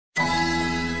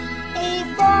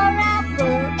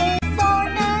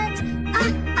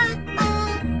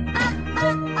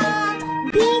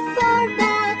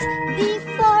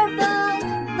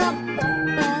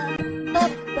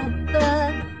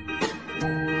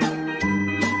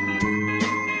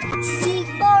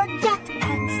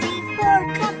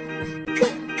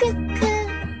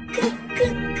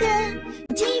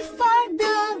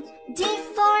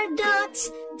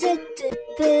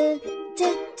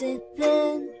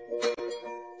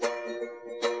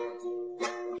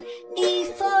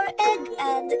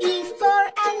The E for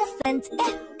elephant,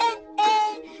 eh, eh,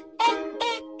 eh, eh,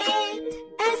 eh, eh.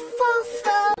 F for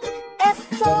frog, F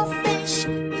for fish, F,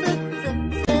 F,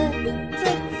 F,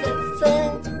 F, F,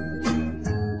 F.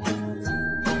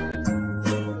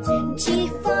 G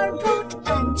for boat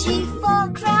and G for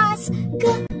grass, G,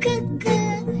 G, G,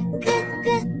 G, G,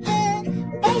 G.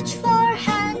 H for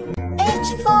hand, H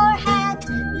for hat,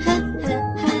 H, H,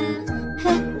 H,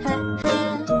 H, H,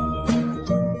 H.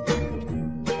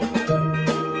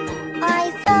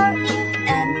 I for ink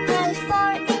and I for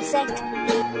insect,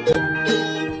 E, E, E,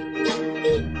 E,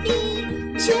 E, E.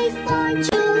 J for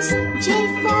juice, J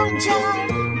for jar,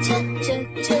 J, J,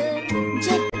 J, J,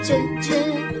 J, J.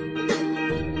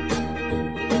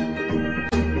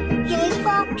 K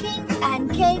for king and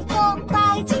K for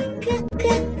kite, K, K,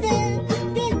 K,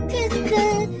 K, K, K.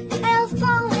 L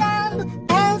for lamb,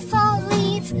 L for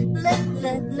leaf, L, L,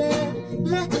 L,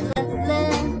 L, L,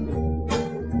 L.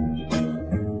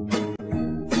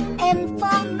 M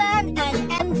for man and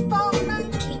M for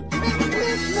monkey, M, M,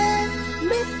 M,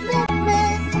 M,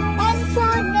 M. N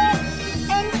for net,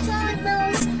 N for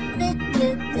nose, N,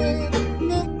 N, N,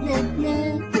 N, N,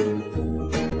 N.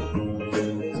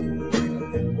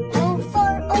 O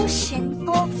for ocean, O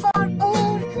for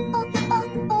oar, O, O, O,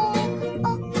 O,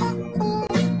 O, O.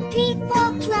 P for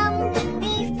plum, P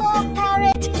for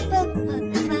parrot, P, P,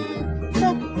 P, P,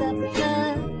 P, P.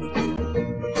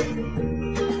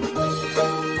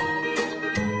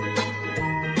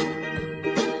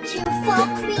 Q for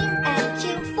queen and Q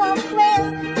for quail,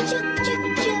 Q, Q,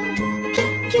 Q, Q,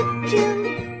 Q, Q.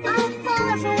 R for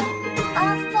rat,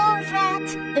 R, R, R, R,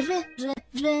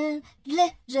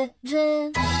 R,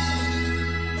 R.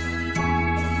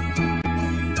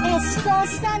 S for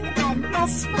sun and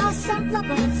S for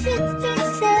sunflower, S,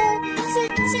 S, S,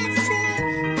 S, S.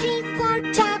 T for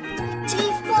tap, T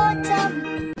for tub,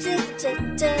 T, T,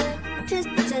 T, T,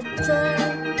 T, T.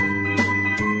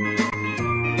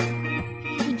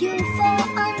 U for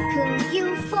uncle, U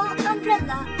for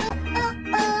umbrella,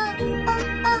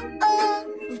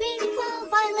 V for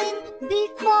violin, V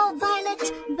for violet,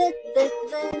 B, B,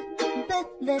 B, B,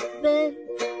 B, B.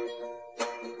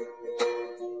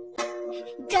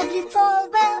 W for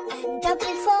well and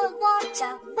W for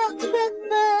water, B, B,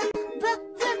 B, B,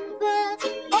 B, B.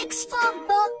 X for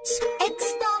box,